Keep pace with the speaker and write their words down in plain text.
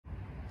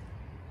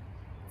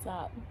What's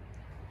up?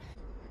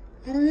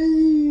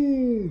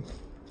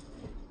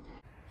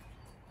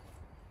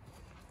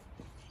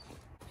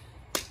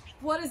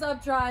 What is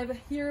up, Drive?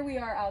 Here we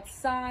are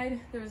outside.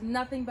 There's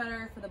nothing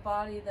better for the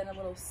body than a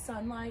little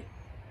sunlight.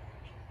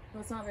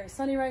 Well, it's not very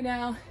sunny right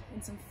now,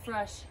 and some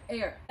fresh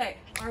air. Okay,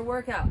 our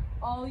workout.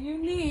 All you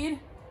need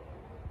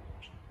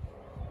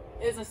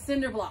is a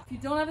cinder block. If you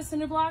don't have a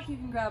cinder block, you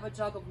can grab a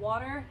jug of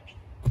water,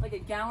 like a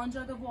gallon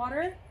jug of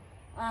water,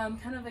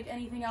 kind of like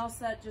anything else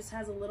that just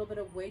has a little bit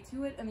of weight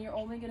to it, and you're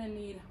only gonna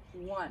need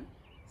one.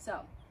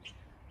 So,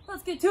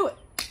 let's get to it.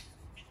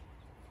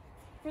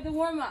 For the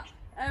warm-up,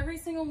 every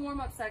single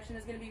warm-up section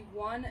is gonna be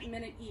 1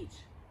 minute each.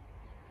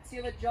 So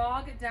you have a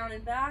jog down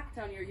and back,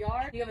 down your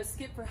yard. You have a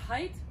skip for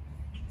height.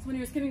 So when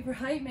you're skipping for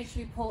height, make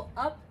sure you pull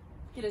up,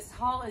 get as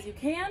tall as you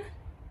can.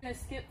 You're gonna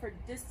skip for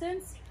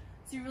distance.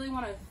 So you really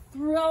wanna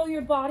throw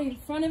your body in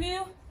front of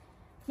you.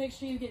 Make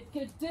sure you get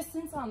a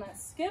distance on that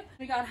skip.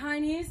 We got high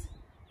knees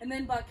and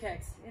then butt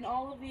kicks. And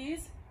all of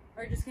these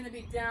are just gonna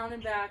be down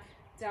and back,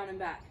 down and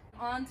back.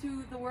 On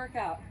to the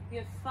workout. We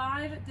have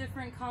 5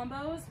 different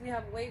combos. We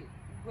have weight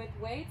with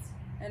weights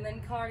and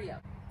then cardio.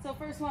 So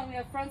first one, we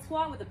have front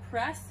squat with a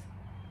press.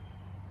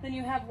 Then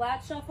you have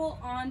lat shuffle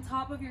on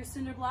top of your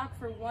cinder block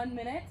for 1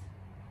 minute.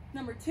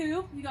 Number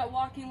 2, you got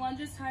walking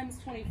lunges times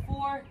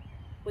 24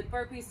 with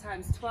burpees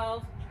times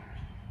 12.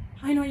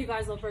 I know you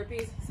guys love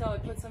burpees, so I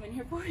put some in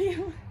here for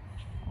you.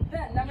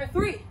 Then number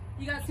 3,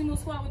 you got single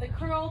squat with a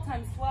curl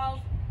times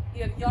 12.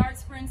 You have yard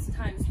sprints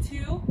times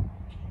 2.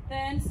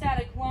 Then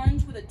static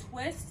lunge with a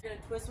twist. You're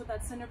gonna twist with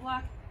that cinder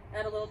block,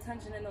 add a little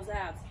tension in those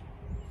abs.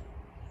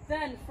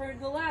 Then for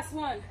the last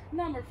one,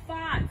 number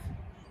 5,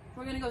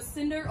 we're gonna go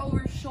cinder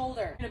over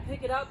shoulder. You're gonna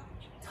pick it up,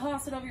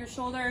 toss it over your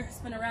shoulder,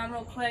 spin around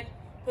real quick,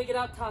 pick it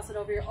up, toss it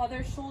over your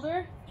other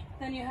shoulder.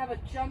 Then you have a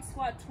jump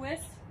squat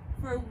twist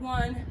for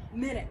 1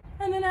 minute.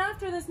 And then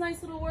after this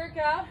nice little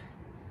workout,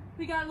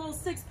 we got a little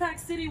 6-pack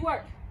city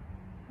work.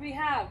 We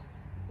have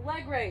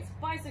leg raise,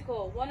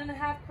 bicycle,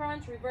 1.5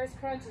 crunch, reverse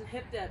crunch, and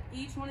hip dip.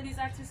 Each one of these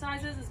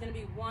exercises is gonna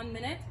be 1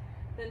 minute.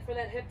 Then for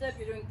that hip dip,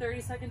 you're doing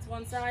 30 seconds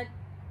one side,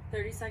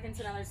 30 seconds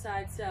another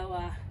side.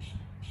 So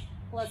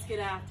let's get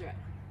after it.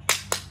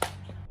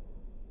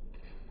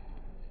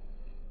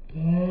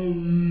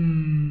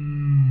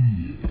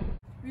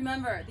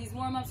 Remember, these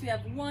warm-ups, we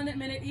have 1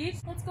 minute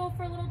each. Let's go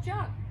for a little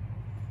jog.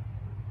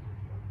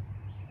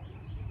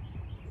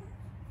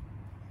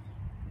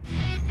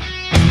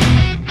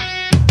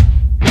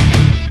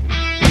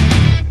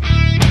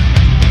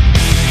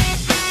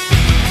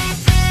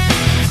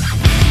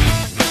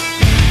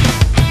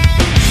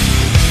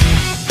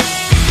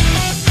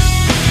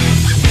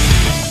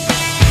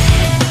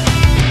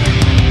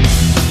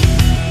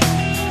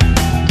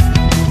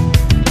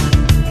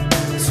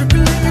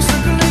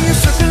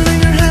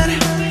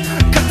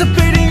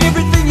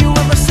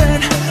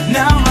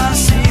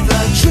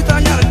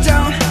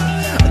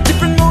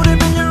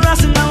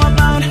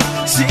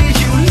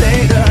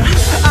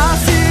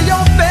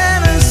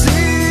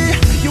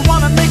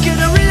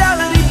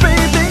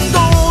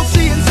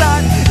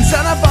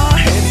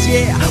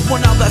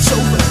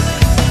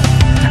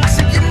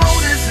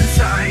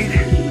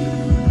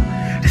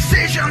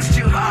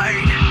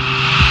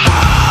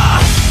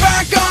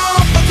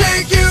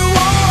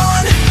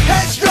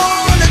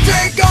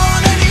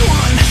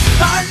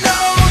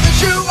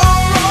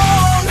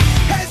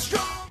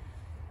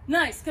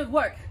 Nice, good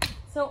work.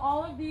 So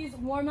all of these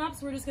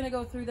warm-ups, we're just gonna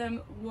go through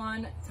them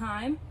one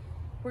time.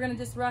 We're gonna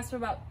just rest for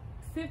about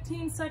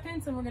 15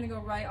 seconds and we're gonna go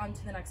right on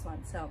to the next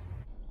one, so.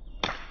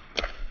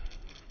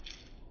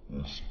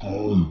 Let's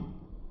go.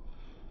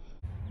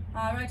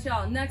 All right,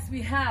 y'all, next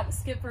we have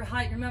skip for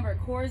height. Remember,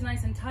 core is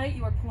nice and tight.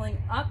 You are pulling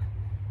up.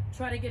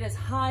 Try to get as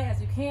high as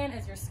you can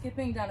as you're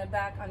skipping down and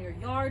back on your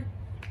yard.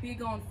 Be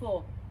going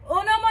full.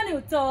 Uno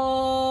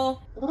minuto.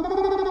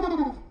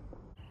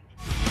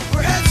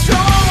 We're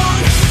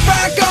headstrong,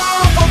 back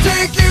off, I'll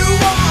take you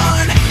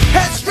on.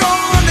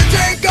 Headstrong to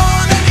take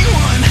on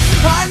anyone.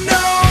 I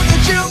know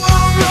that you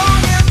are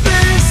wrong and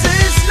this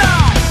is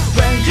not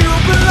where you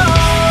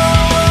belong.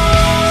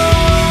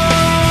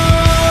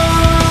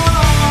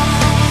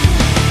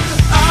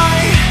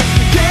 I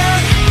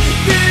can't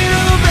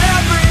give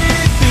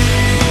everything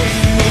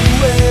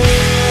away.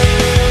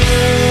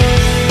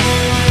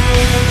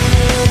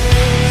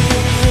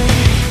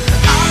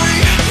 I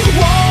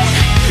won't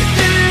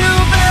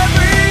give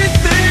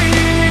everything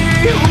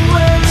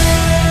away.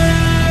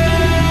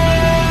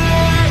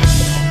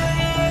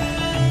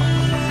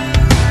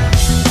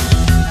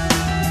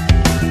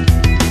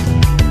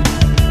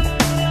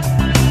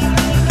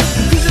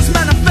 This is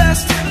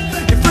manifest.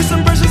 Your first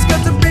impression's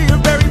got to be your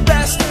very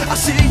best. I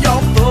see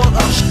you're full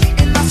of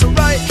shit, and that's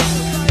alright.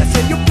 They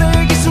say you're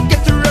biggest, you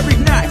get through every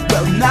night.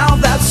 Well, now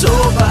that's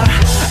over.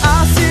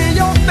 I see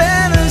your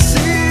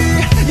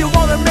fantasy. You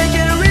wanna make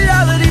it a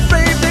reality,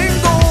 babe. Then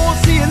go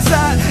see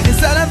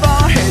inside of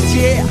our heads,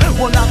 yeah.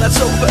 Well, now that's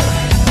over.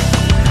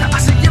 I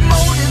see your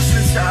motives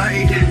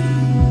inside.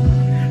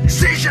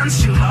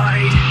 Decisions to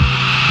hide.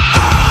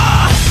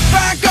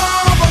 Back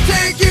off, I'll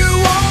take you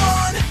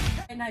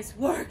on. Nice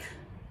work.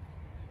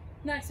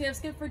 Next, we have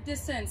skip for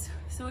distance.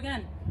 So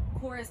again,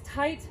 core is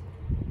tight.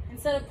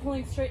 Instead of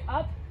pulling straight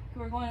up,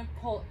 we're going to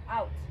pull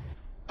out.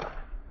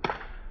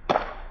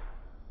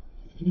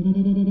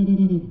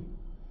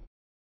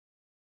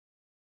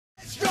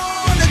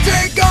 Strong to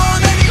take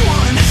on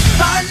anyone.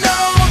 I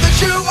know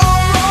that you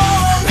are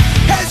wrong.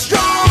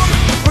 Headstrong,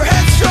 we're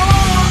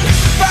headstrong.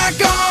 Back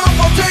up,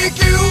 I'll take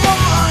you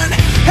on.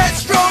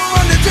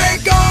 Headstrong to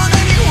take on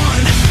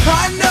anyone.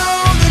 I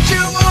know that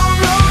you are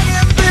wrong,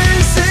 and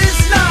this is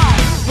not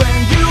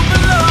where you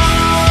belong.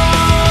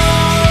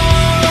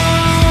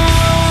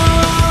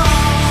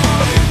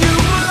 You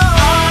belong.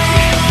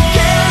 I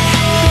can't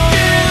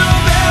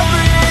give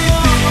everything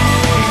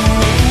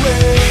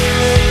away.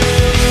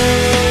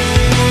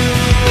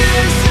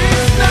 This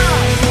is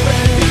not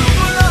where you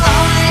belong.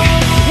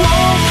 I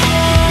won't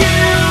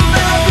give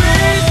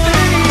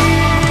everything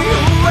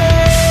away.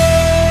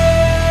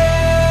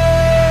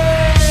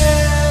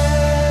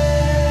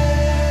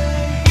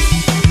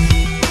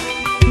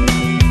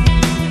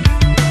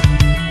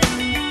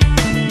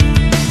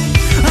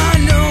 I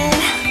know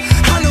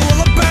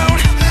all about,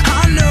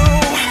 I know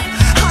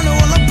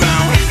all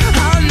about,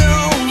 I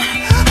know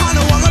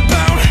all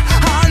about,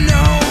 I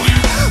know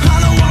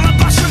all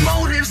about your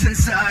motives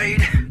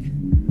inside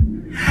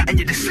and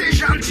your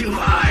decision to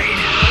hide.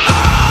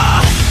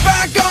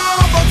 Back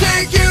up, I'll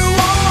take you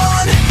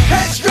on.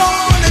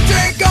 Headstrong to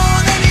take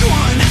on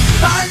anyone.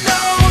 I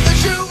know that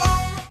you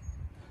are.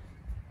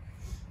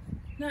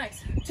 Nice.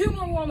 2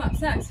 more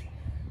warm-ups. Next,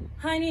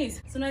 high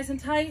knees. So nice and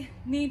tight,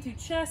 knee to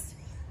chest.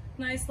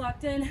 Nice,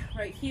 locked in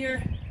right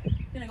here.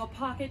 Gonna go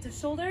pocket to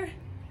shoulder,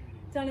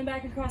 down and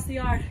back across the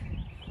yard.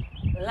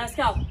 Let's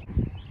go.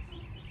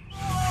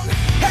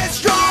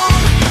 Headstrong,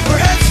 we're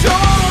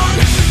headstrong.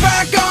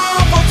 Back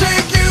up, I'll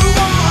take you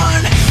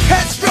on.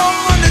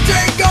 Headstrong to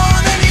take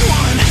on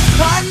anyone.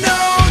 I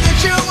know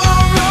that you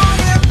are wrong,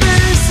 and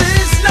this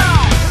is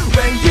not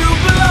where you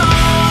belong.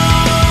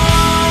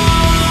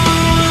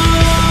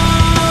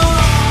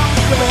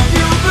 Where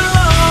you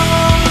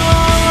belong.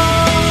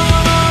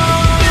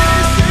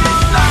 This is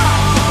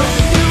not where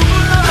you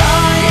belong.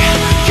 I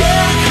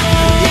can't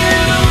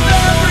give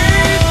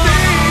everything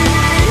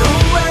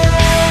away.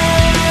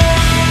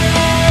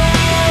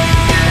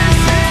 This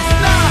is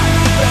not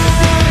where you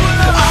belong.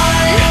 I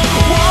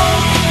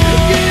won't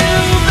give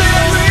everything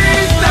away.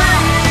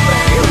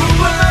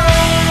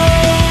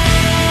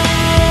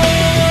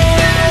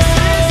 This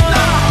is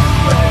not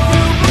where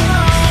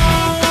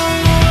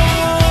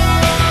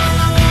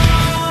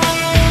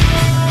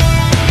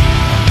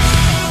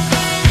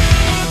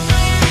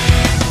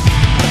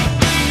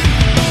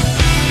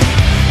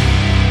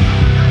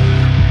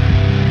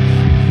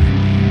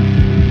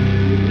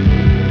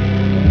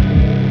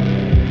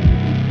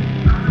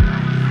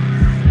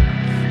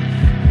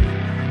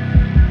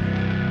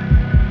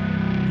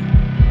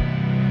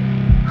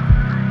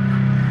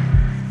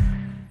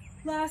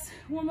Last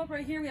warm-up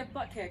right here, we have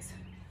butt kicks.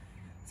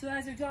 So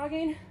as you're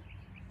jogging,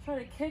 try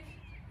to kick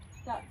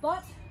that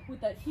butt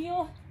with that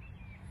heel.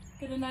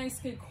 Get a nice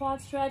good quad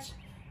stretch.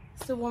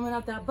 Still warming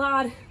up that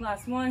bod.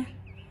 Last one.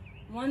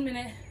 1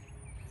 minute.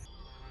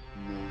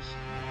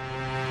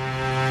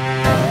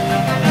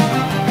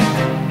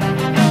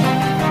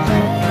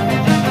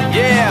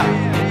 Yeah.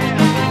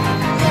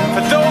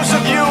 For those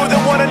of you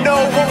that want to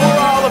know what we're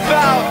all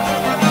about,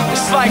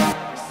 it's like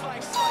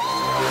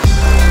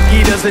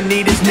he doesn't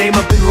need his name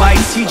up in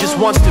lights, he just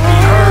wants to be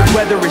heard,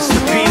 whether it's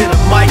the beat of the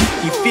mic.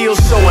 He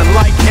feels so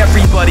unlike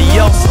everybody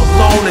else,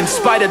 alone, in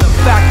spite of the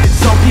fact that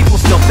some people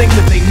still think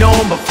that they know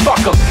him, but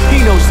fuck him,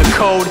 he knows the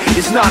code.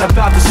 It's not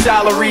about the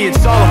salary,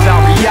 it's all about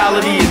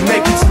reality and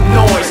making some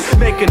noise,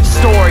 making a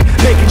story,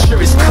 making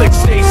sure his click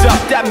stays up.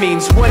 That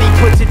means when he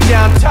puts it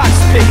down, Todd's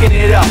picking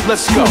it up.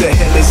 Let's go. Who the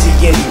hell is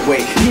he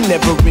anyway? He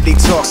never really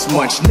talks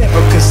much, never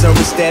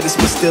concerned with status,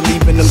 but still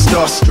leaving them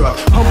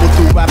starstruck. Humble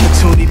through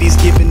opportunities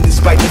given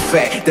despite the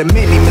fact that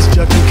many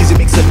misjudge him cause he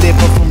makes a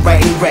living from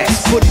writing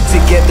raps. Put it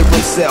together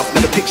himself,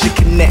 now the picture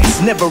connects.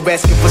 Never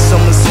asking for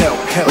someone's help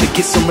or to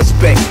get some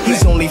respect.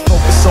 He's only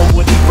focused on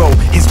what he wrote.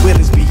 His will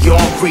is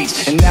beyond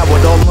reach, and now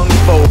it all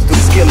unfolds through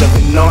the skill of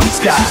an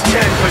artist. This is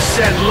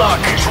 10% luck,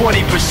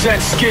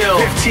 20% skill,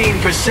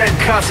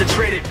 15%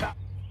 concentrated power.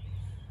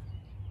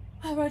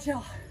 All right,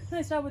 y'all.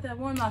 Nice job with that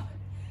warm-up.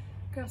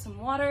 Grab some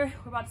water.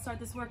 We're about to start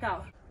this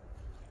workout.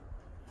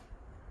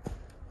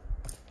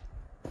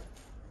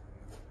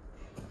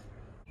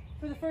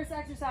 For the first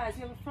exercise,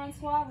 you have a front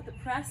squat with the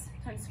press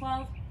times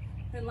 12,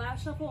 then lat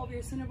shuffle over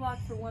your cinder block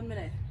for 1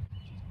 minute.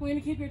 We're gonna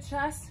keep your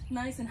chest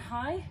nice and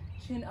high,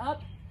 chin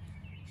up,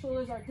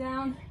 shoulders are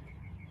down.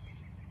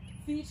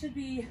 Feet should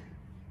be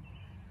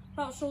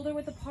about shoulder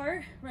width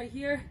apart, right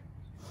here.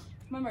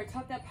 Remember,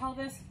 tuck that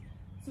pelvis,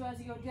 so as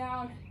you go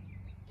down,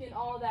 get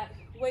all of that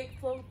weight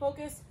flow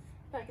focus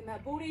back in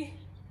that booty.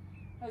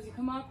 As you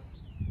come up,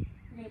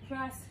 you're gonna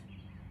press,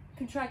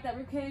 contract that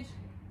ribcage,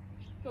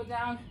 go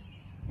down,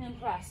 and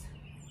press.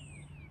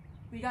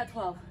 We got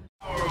 12.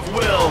 Power of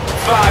will,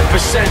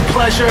 5%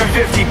 pleasure,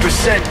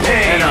 50%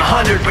 pain, and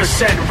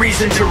 100%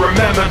 reason to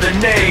remember the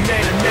name.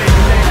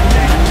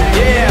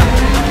 Yeah.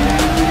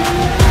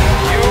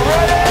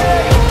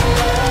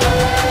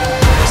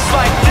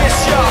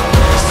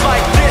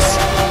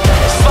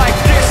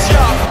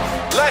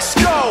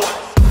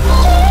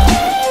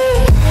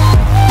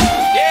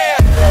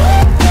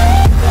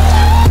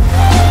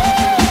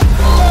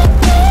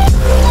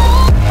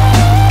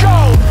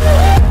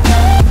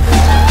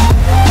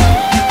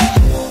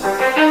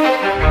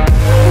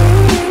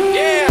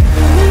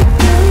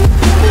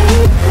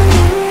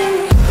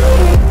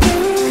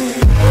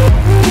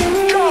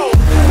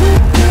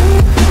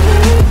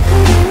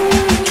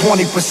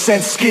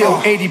 20% skill,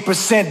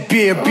 80%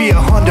 beer, be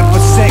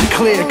 100%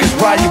 clear, cause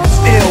Ryu was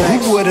ill.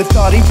 Who would've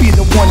thought he'd be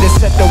the one that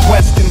set the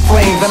West in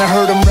flames? Then I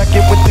heard him wreck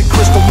it with the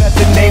crystal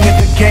method, name of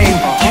the game.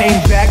 Came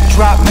back,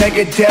 dropped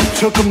Megadeth,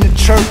 took him to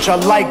church. I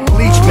like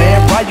Bleach,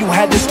 man. Ryu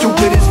had the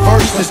stupidest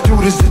verse, this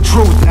dude is the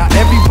truth. Now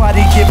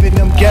everybody giving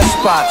them guest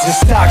spots and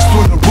stocks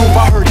through the roof.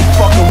 I heard he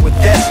fucking with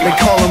this. They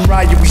call him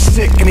Ryu, he's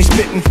sick and he's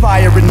spitting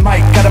fire. And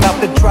Mike got him out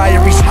the dryer,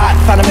 he's hot.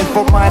 Found him in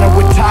Fort Minor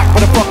with talk,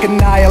 but a fucking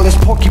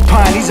nihilist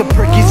porcupine. He's a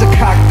prick, he's a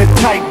cock. The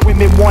type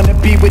women wanna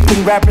be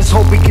within rappers,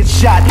 hope he gets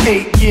shot.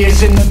 8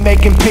 years in the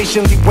making,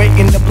 patiently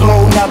waiting to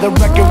blow. Now the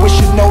record we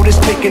should notice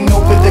taking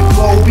over the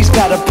globe. He's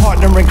got a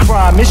partner in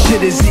crime, his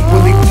shit is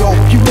equally dope.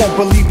 You won't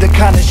believe the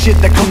kind of shit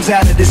that comes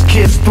out of this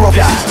kid's throat.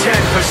 This is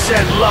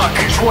 10% luck,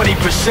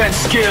 20%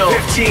 skill,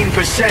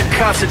 15%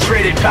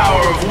 concentrated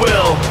power of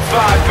will,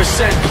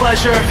 5%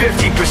 pleasure,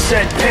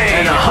 50%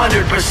 pain, and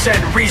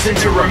 100% reason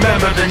to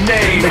remember the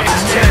name.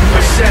 It's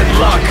 10%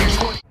 luck.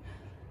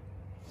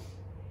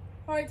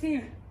 Alright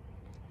team,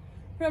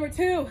 for number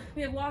 2,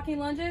 we have walking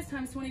lunges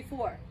times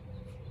 24.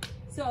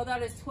 So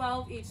that is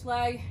 12 each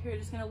leg. You're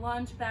just gonna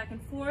lunge back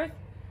and forth.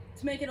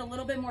 To make it a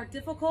little bit more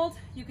difficult,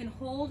 you can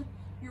hold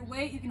your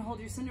weight, you can hold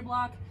your cinder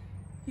block,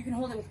 you can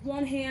hold it with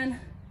one hand,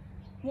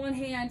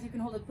 you can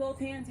hold it with both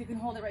hands, you can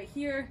hold it right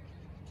here.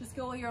 Just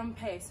go at your own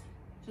pace.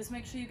 Just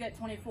make sure you get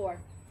 24.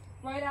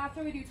 Right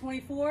after we do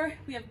 24,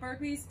 we have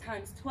burpees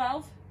times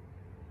 12.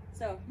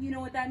 So you know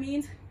what that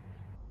means?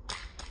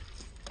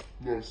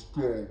 Let's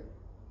go.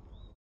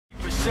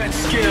 10%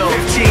 skill,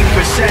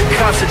 15%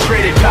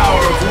 concentrated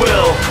power of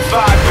will,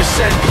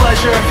 5%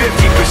 pleasure,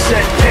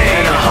 50%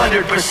 pain, and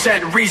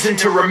 100% reason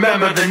to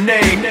remember the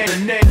name. Yeah,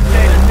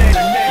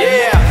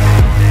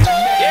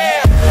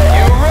 yeah,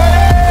 you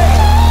ready?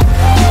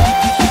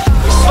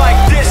 It's like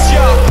this,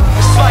 yo.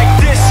 It's like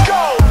this,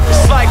 go.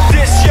 It's like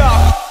this, yo.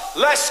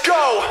 Let's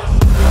go.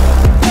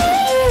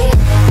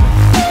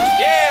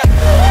 Yeah.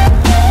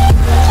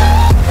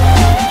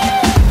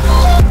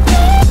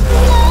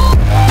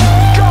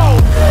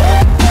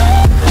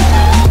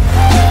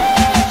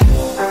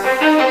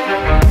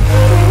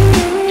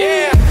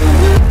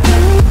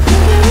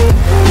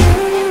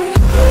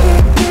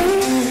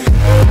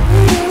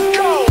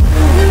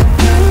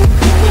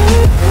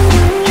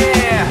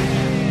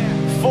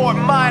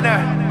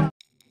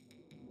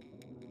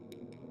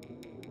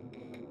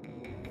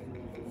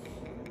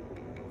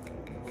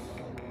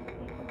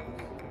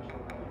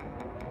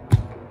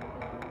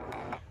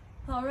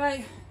 All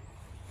right.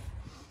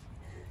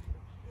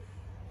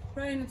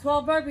 Right into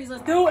 12 burpees,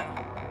 let's do it.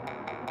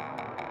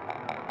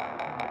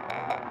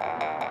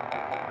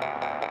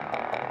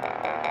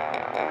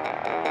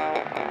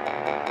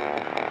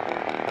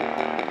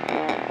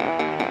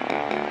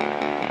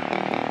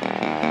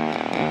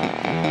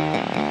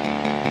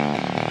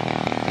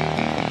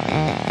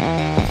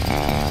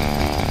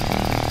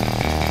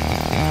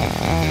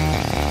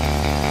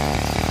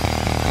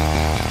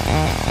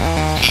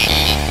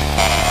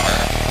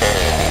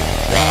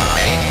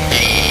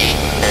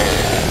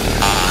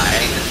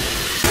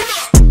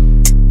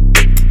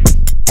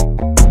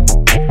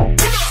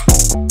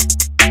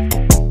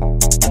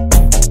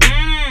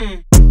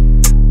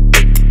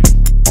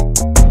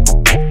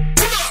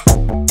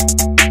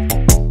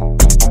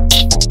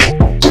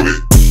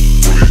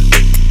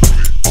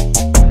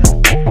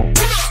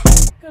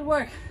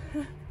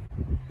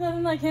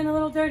 Nothing like getting a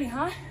little dirty,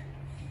 huh?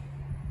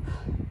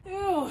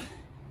 Ew,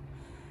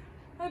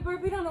 I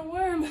burpeed on a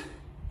worm. I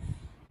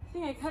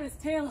think I cut his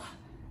tail off.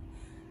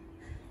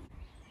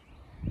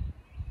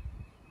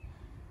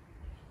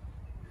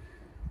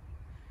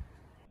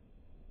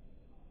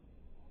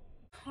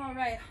 All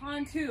right,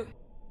 on to.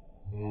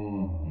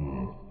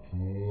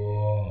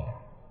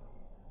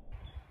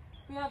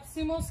 We have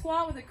sumo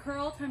squat with a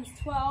curl times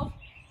 12,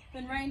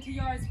 then right into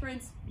yard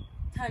sprints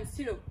times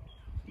 2.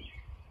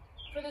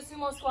 For the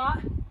sumo squat,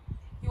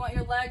 you want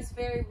your legs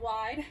very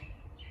wide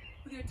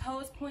with your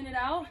toes pointed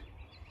out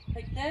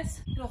like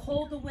this. You'll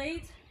hold the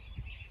weight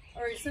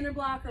or your cinder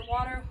block or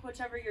water,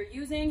 whichever you're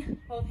using.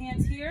 Both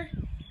hands here.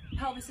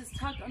 Pelvis is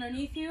tucked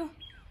underneath you.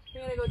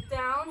 You're gonna go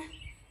down,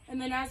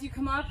 and then as you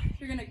come up,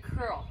 you're gonna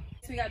curl.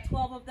 So we got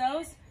 12 of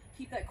those.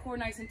 Keep that core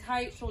nice and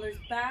tight, shoulders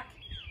back,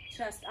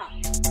 chest up.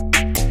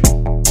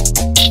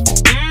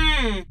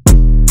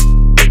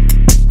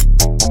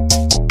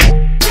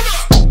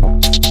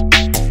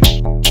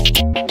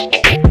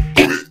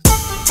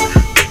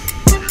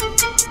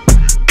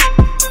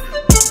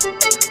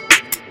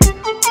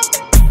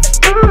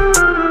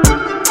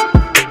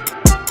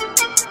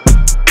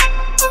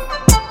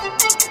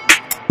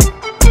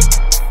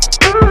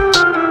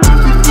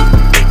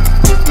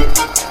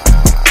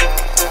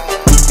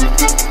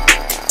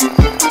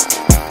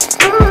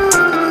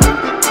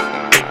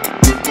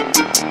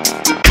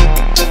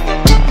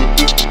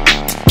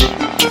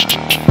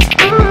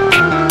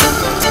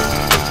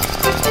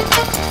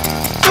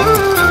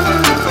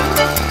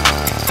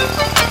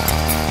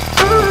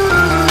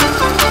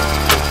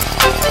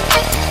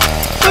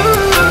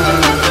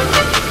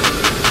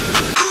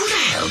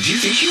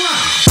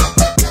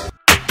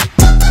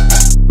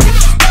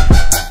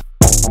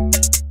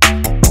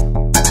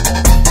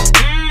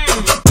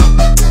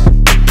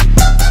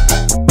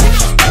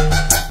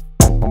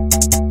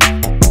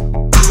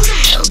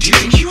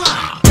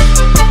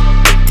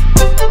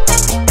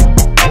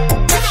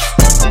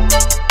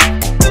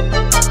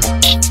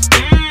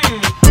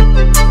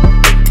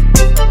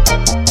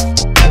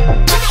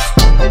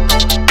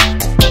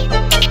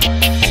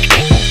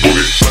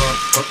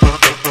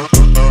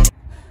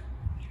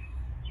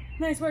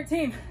 Nice work,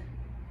 team.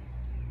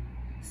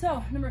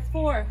 So, number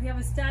 4, we have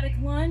a static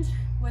lunge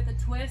with a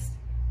twist,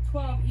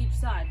 12 each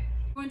side.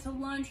 We're going to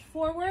lunge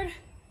forward.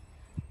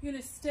 You're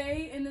gonna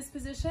stay in this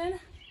position.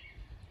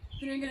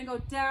 Then you're gonna go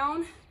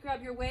down,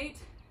 grab your weight,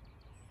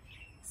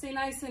 stay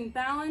nice and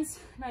balanced,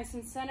 nice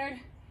and centered,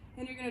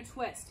 and you're gonna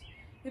twist.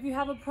 If you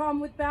have a problem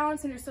with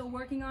balance and you're still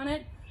working on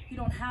it, you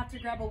don't have to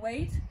grab a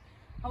weight.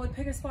 I would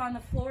pick a spot on the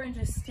floor and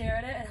just stare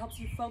at it. It helps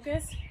you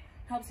focus,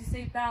 helps you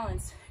stay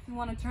balanced. If you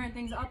wanna turn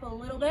things up a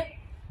little bit,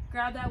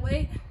 grab that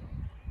weight.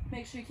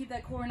 Make sure you keep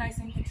that core nice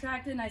and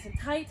contracted, nice and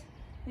tight.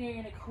 Then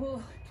you're gonna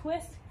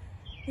twist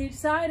each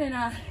side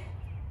and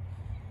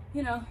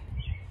you know,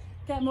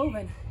 get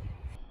moving.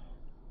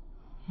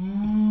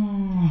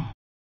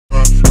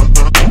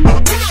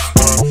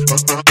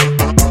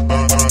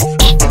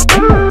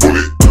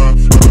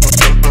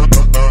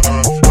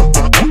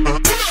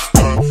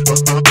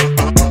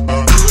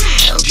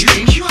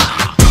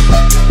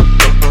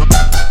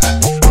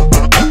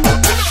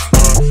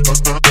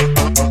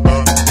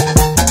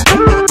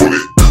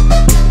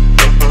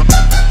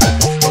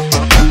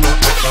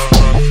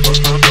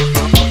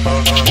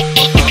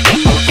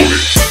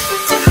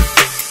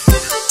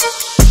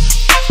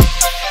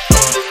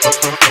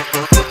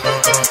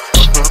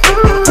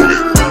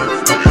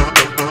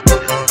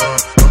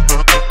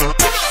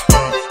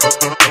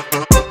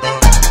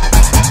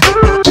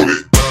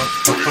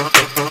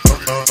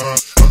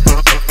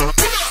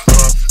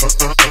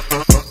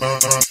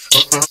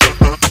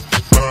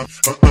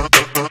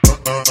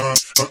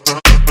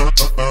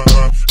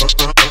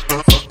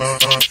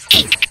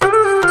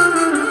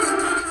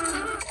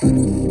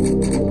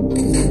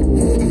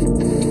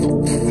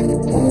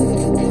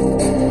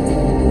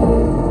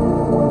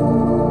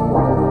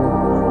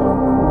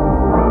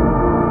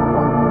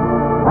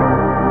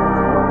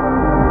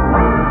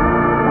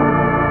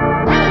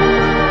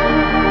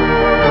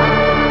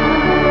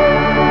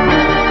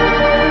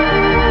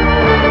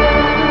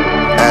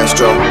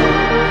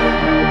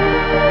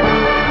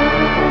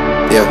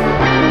 Yeah.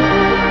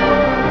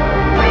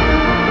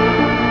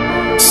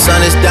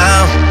 Sun is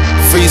down,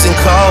 freezing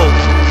cold.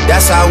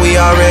 That's how we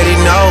already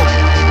know.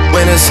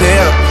 Winter's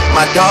here.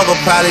 My dog will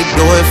probably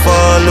do it for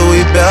a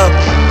Louis belt.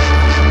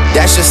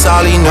 That's just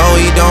all he know.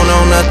 He don't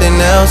know nothing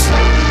else.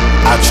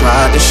 I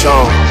tried to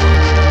show him.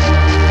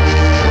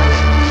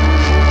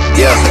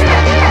 Yeah.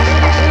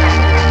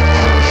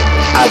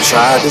 I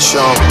tried to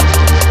show him.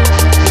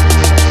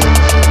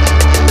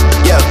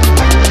 Yeah.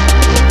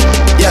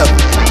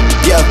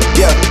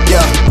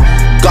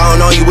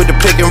 Gone on you with the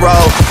pick and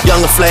roll.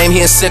 Younger flame,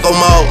 he in sicko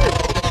mode.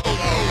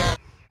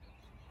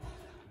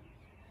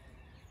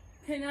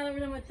 Okay, now that we're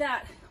done with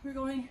that, we're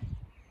going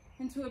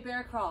into a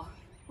bear crawl.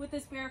 With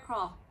this bear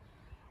crawl,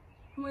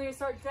 I'm going to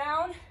start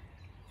down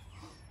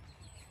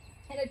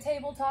in a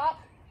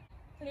tabletop,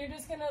 and you're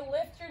just going to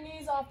lift your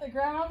knees off the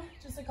ground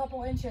just a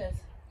couple inches,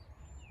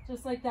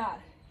 just like that.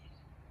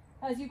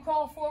 As you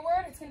crawl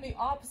forward, it's going to be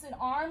opposite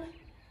arm,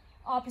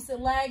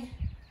 opposite leg.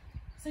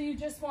 So you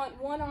just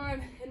want one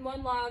arm and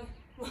one leg.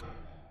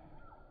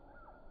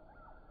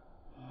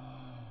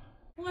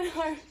 One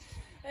arm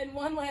and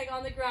one leg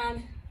on the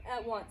ground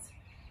at once.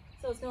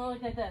 So it's gonna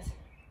look like this.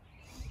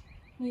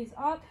 Knees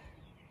up,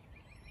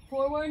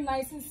 forward,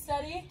 nice and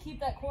steady. Keep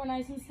that core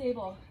nice and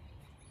stable.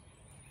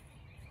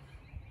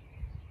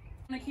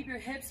 You wanna keep your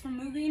hips from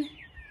moving.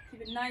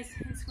 Keep it nice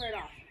and squared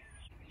off.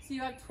 So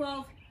you have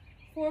 12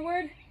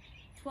 forward,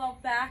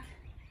 12 back,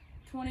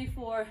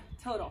 24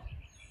 total.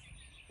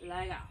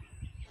 Leg out.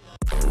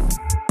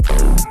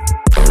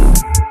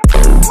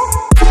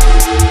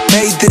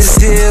 Made this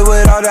here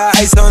with all the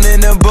ice on in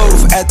the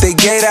booth. At the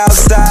gate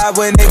outside,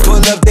 when they pull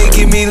up, they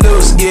give me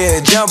loose. Yeah,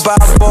 jump out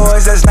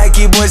boys, that's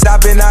Nike boys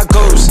stopping our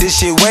coast. This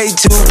shit way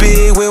too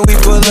big, when we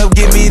pull up,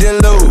 give me the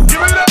loot.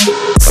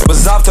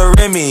 Was off the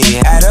Remy,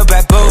 had up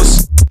at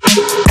post.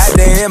 Had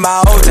to hit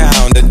my old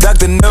town to duck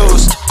the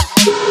news.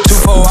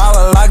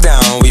 2-4-hour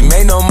lockdown, we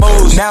made no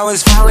moves. Now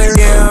it's 4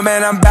 AM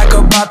and I'm back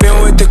up popping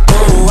with the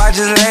crew. I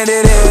just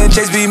landed in,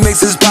 Chase B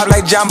mixes pop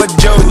like Jamba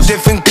Joe's.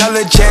 Different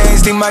color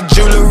chains, think my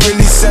jeweler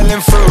really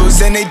selling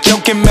fruits. And they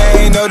joking,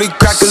 man, know the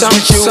crackers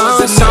wish you was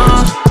a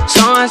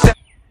news.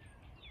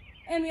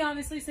 And we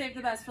obviously saved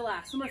the best for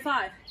last. Number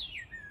 5,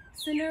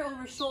 cinder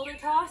over shoulder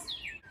toss.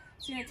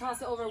 So you're gonna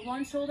toss it over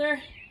one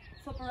shoulder,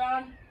 flip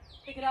around,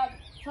 pick it up,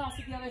 toss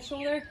it the other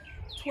shoulder.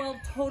 12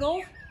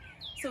 total.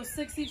 So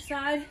 6 each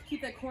side,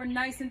 keep that core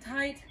nice and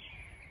tight,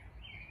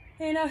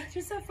 and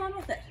just have fun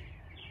with it.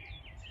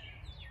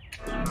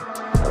 Surrender,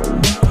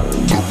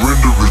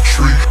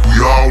 retreat, we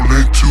all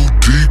in too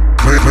deep.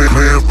 Plan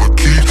for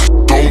keeps,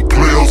 don't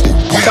play us for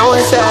weak.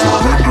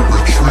 Surrender,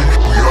 retreat,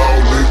 we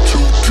all in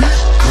too deep.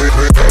 Plan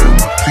for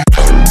keeps,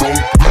 don't play us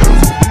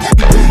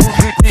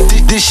for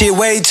weak. This shit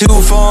way too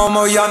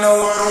formal, y'all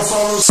know what I'm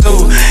follow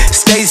suit.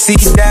 Stacy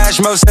Dash,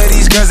 most of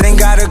these girls ain't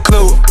got a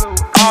clue.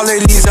 All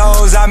of these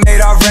hoes I made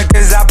off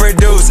records I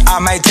produce. I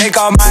might take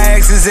all my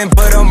exes and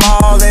put them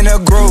all in a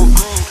group.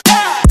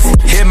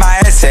 Hit my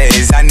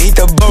essays, I need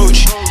the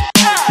booch.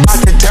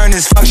 About to turn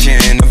this function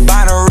into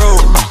Bonnaroo.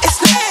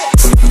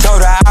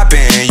 Told her hop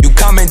in, you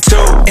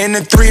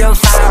in the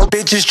 305.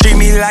 Bitches treat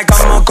me like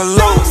I'm Uncle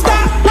Luke.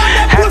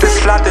 Had to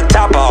slot the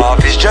top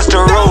off, it's just a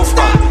roof.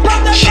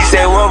 She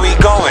said, where we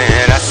going?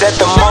 I said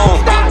the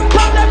moon.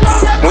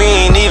 We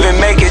ain't even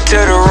make it to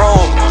the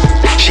room.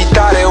 She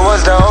thought it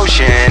was the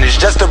ocean, it's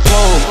just a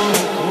plume.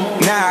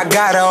 Now I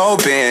gotta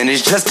open,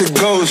 it's just a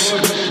ghost.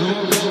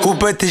 Who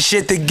put this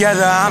shit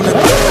together? I'm the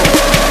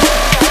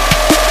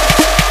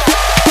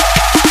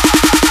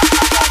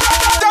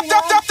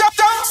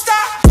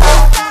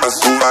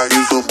I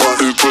used to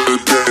bust it to the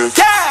dance.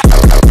 I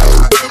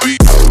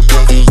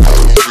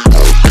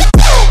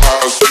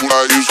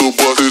used to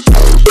bust it.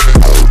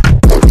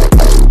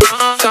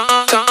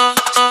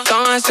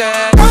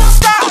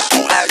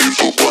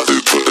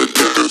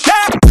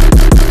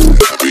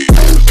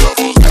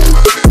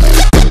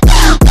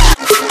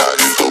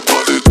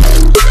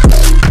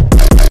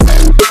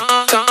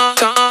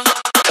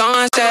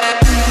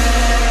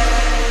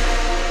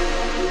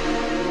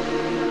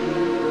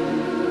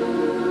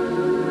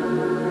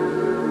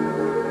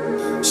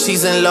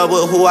 She's in love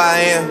with who I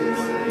am.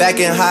 Back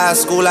in high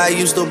school, I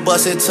used to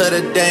bust it to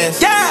the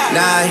dance.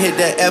 Now I hit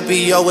the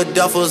FBO with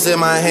duffels in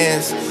my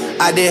hands.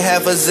 I did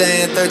half a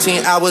Zan,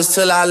 13 hours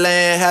till I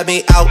land. Had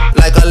me out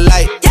like a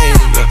light,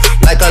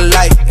 like a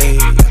light,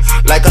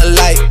 like a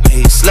light.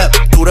 Slept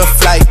through the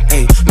flight,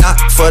 not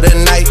for the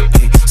night.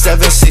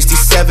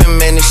 767,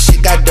 man, this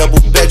shit got double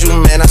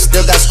bedroom, man. I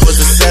still got scores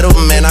to settle,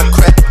 man. I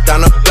cracked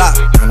down the block,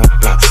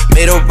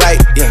 made a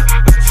right, yeah.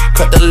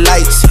 Cut the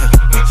lights, yeah.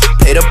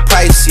 Pay the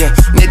price, yeah.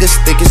 Niggas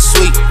think it's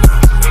sweet,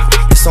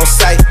 it's on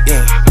sight,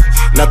 yeah.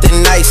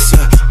 Nothing nice,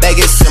 yeah.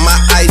 Baguettes in my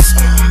ice,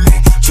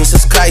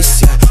 Jesus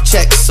Christ, yeah.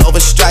 Checks over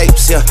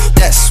stripes, yeah.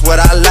 That's what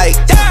I like,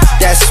 yeah.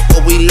 That's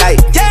what we like,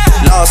 yeah.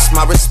 Lost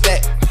my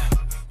respect.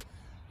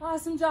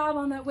 Awesome job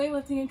on that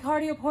weightlifting and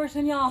cardio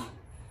portion, y'all.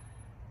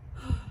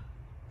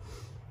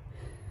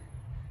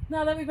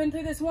 Now that we've been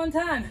through this one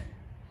time,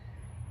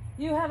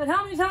 you have it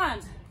how many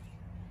times?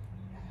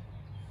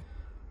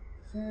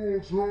 4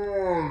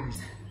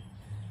 times.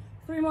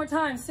 3 more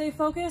times. Stay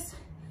focused.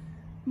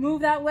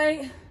 Move that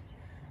weight.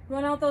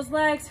 Run out those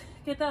legs.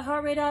 Get that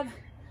heart rate up.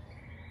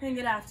 And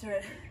get after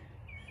it.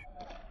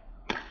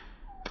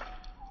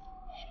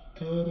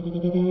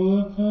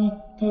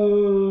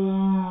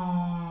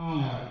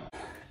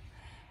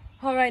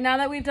 All right, now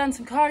that we've done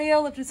some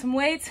cardio, lifted some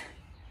weights,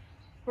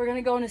 we're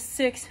gonna go into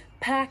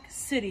 6-pack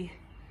city.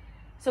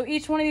 So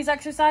each one of these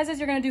exercises,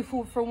 you're gonna do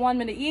for 1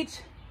 minute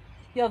each.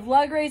 You have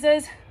leg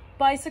raises,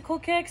 bicycle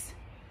kicks,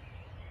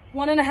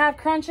 1.5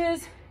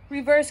 crunches,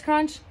 reverse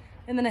crunch,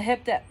 and then a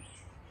hip dip.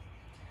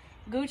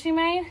 Gucci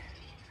Mane.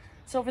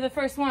 So for the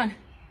first one,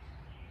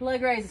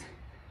 leg raise.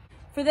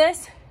 For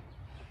this,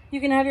 you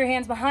can have your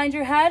hands behind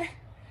your head.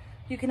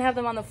 You can have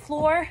them on the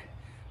floor,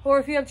 or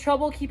if you have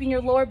trouble keeping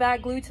your lower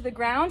back glued to the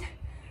ground,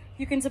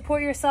 you can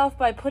support yourself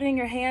by putting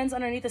your hands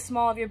underneath the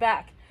small of your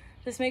back.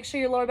 Just make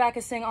sure your lower back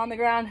is staying on the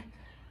ground.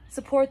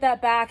 Support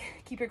that back,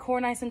 keep your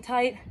core nice and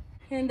tight,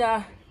 and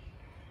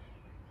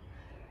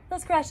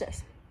let's crush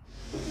this.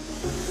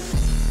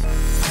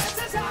 This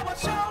is how I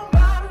show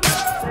my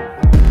love.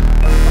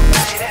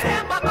 Made it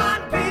in my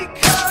mind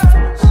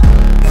because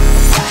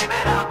blame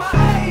it on my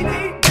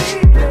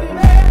ADD,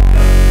 baby.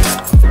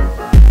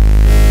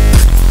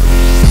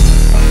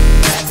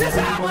 This is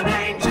how an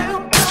angel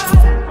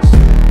goes.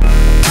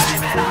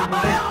 Blame it on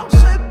my own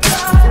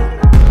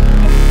supply.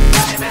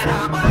 Blame it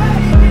on my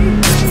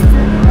ADD,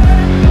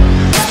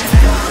 blame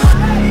it on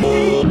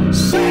my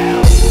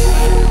self.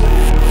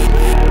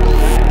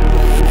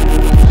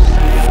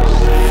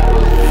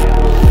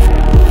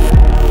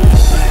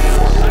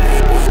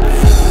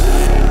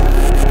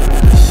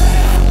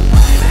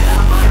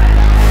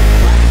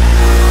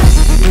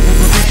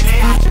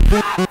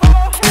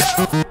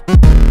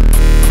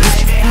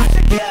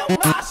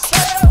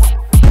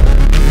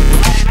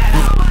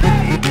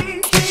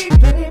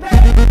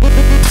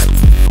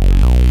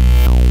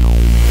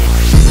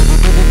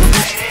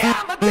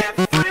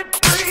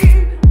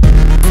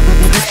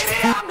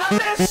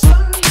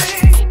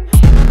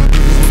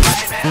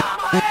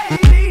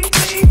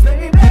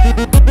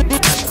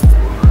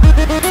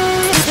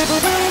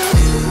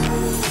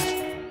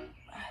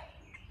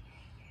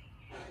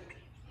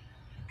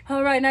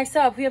 All right, next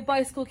up, we have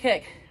bicycle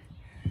kick.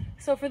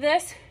 So for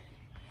this,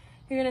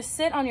 you're gonna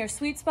sit on your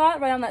sweet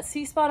spot, right on that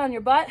C spot on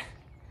your butt.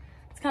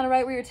 It's kind of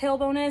right where your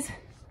tailbone is.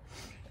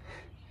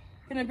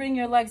 You're gonna bring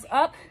your legs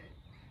up,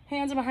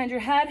 hands are behind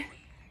your head.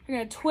 You're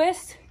gonna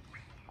twist,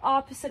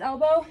 opposite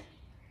elbow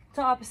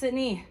to opposite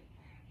knee.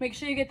 Make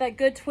sure you get that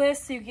good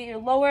twist so you get your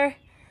lower,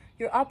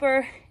 your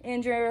upper,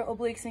 and your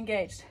obliques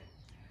engaged.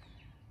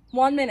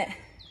 1 minute.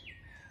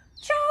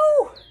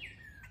 Ciao!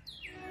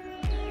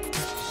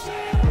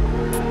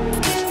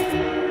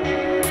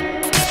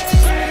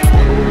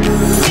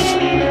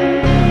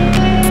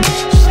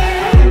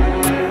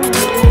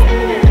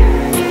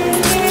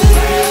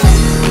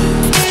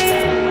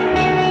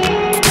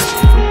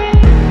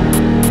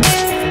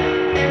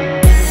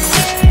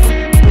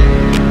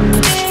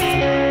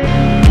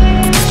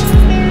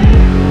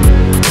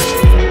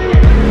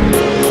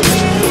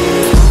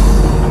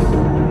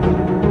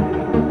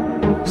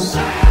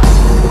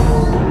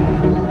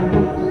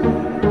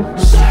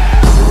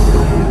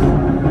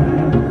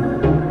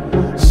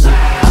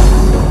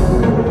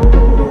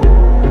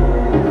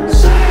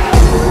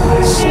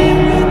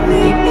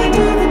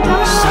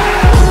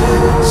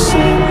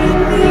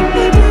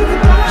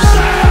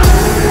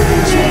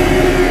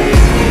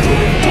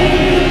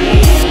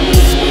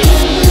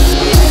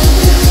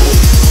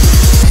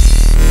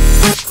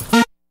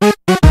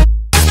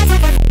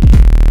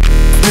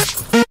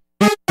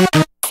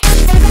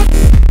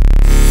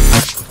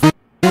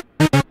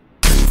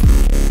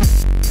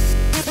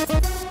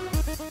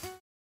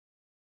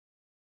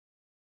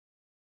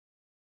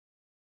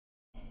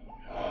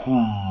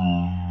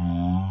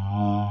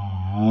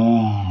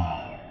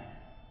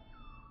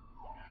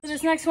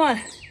 this next one,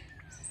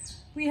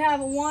 we have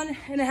a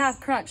 1.5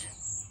 crunch.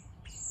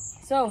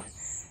 So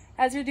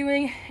as you're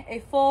doing a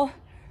full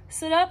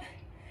sit-up,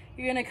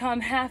 you're gonna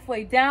come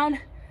halfway down,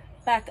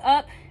 back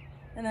up,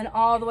 and then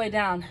all the way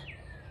down.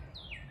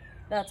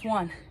 That's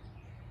one.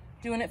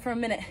 Doing it for a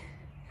minute.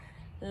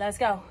 Let's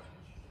go.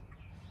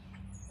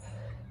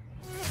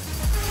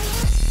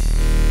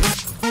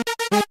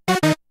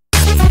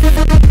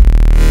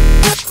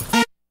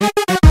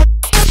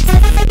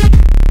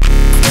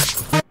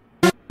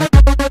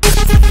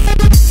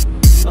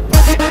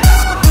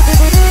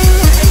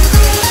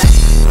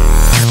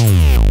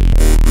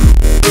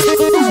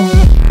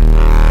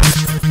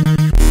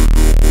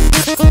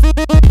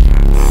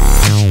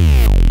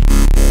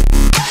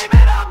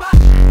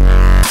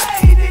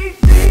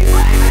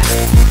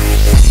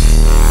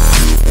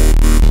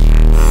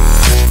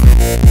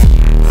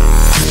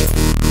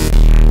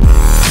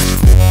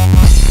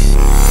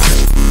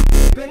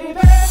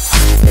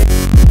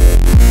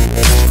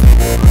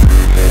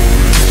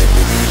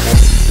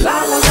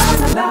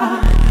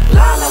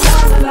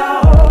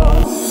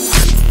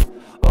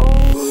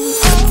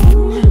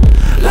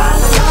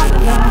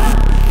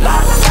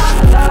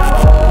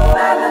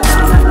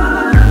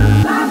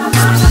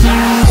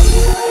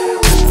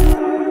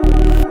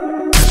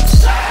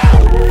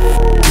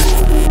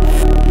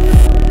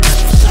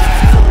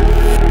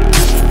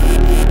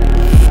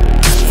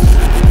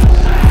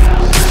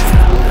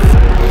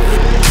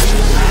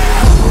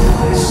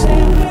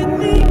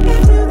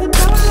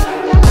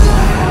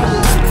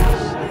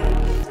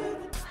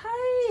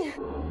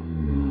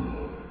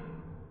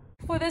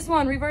 For this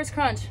one, reverse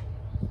crunch.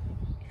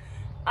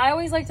 I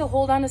always like to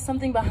hold on to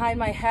something behind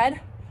my head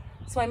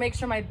so I make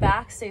sure my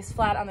back stays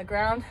flat on the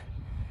ground.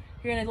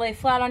 You're gonna lay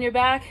flat on your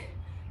back.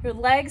 Your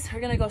legs are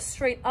gonna go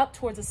straight up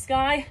towards the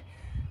sky.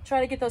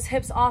 Try to get those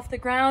hips off the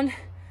ground.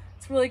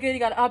 It's really good. You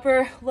got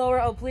upper, lower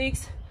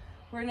obliques.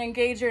 We're gonna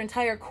engage your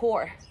entire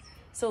core.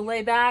 So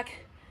lay back,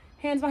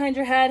 hands behind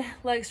your head,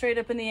 legs straight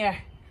up in the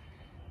air.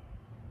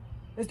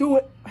 Let's do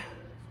it.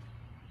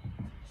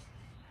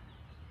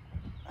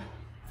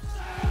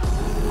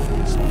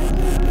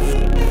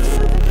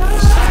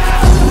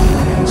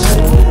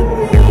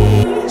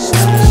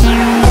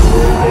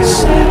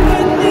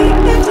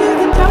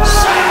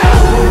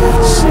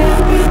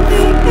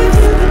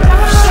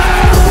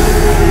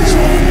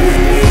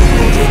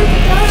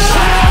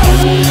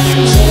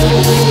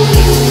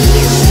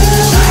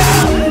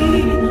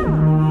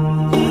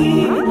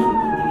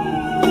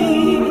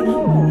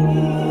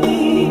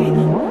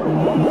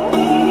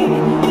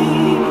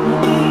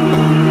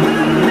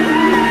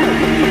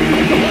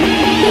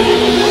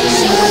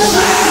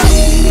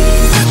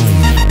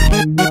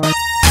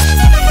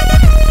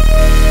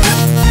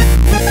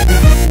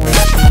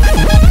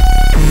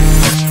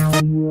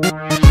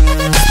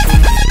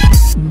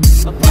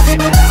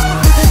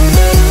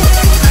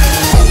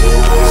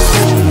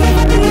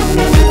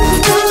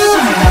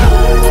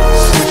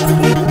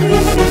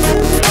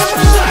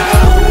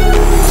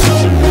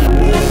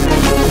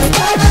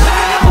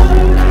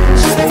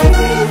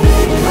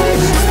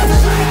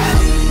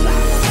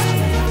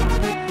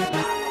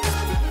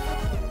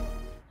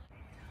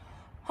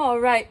 All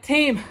right,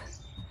 team,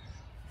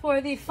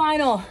 for the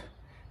final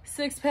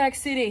six-pack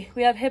city,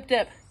 we have hip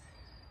dip.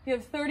 You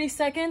have 30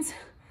 seconds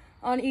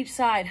on each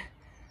side.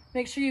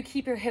 Make sure you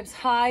keep your hips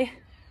high.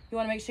 You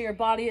wanna make sure your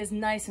body is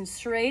nice and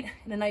straight,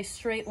 in a nice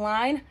straight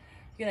line.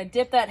 You're gonna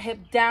dip that hip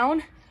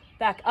down,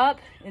 back up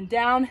and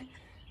down.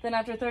 Then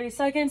after 30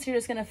 seconds, you're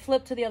just gonna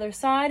flip to the other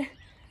side,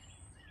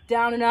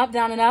 down and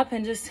up,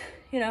 and just,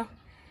 you know,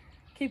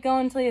 keep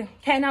going until you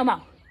can't now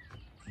mouth.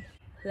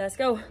 Let's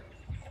go.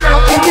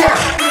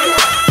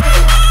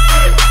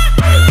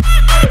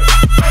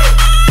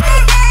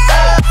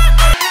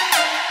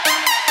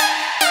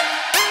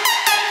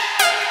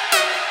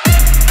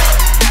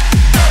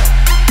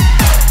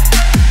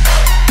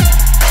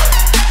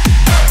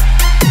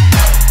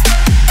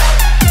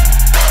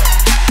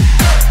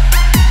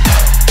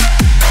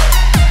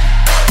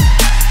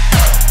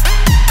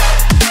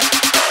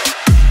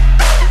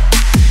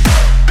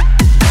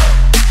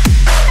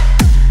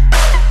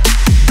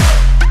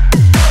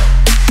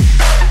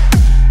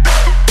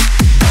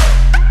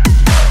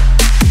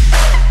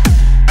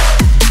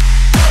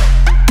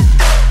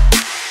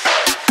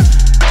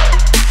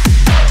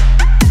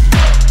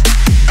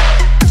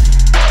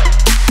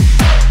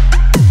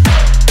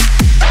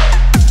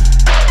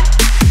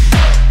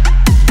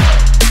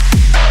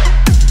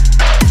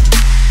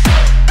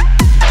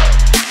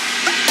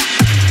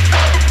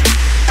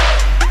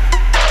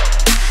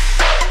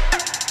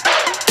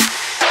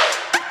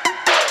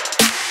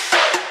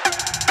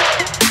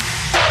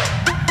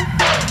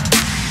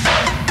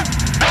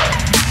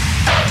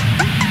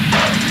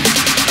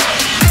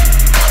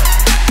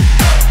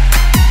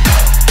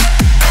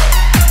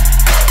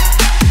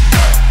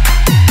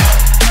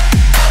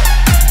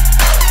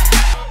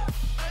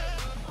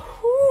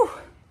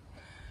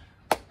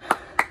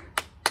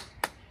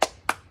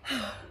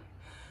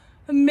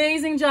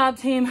 Amazing job,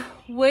 team.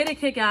 Way to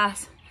kick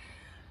ass.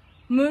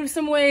 Moved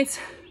some weights,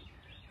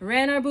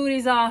 ran our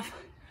booties off.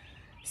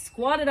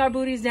 squatted our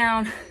booties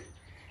down,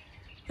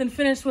 then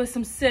finished with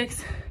some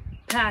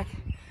 6-pack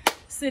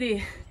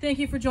city. Thank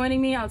you for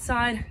joining me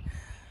outside.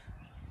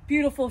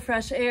 Beautiful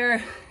fresh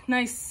air,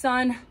 nice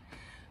sun,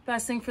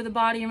 best thing for the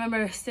body.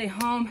 Remember, stay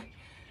home,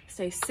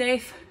 stay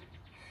safe,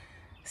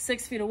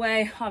 6 feet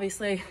away.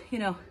 Obviously, you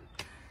know,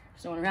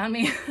 there's no one around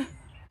me.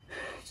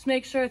 Just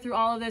make sure through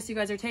all of this, you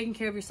guys are taking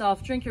care of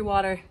yourself. Drink your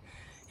water,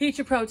 eat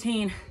your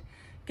protein,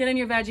 get in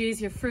your veggies,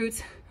 your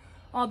fruits,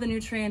 all the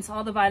nutrients,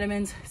 all the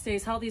vitamins. Stay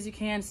as healthy as you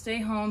can, stay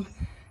home,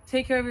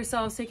 take care of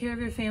yourselves, take care of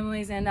your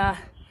families, and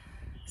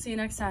see you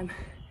next time.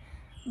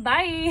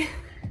 Bye.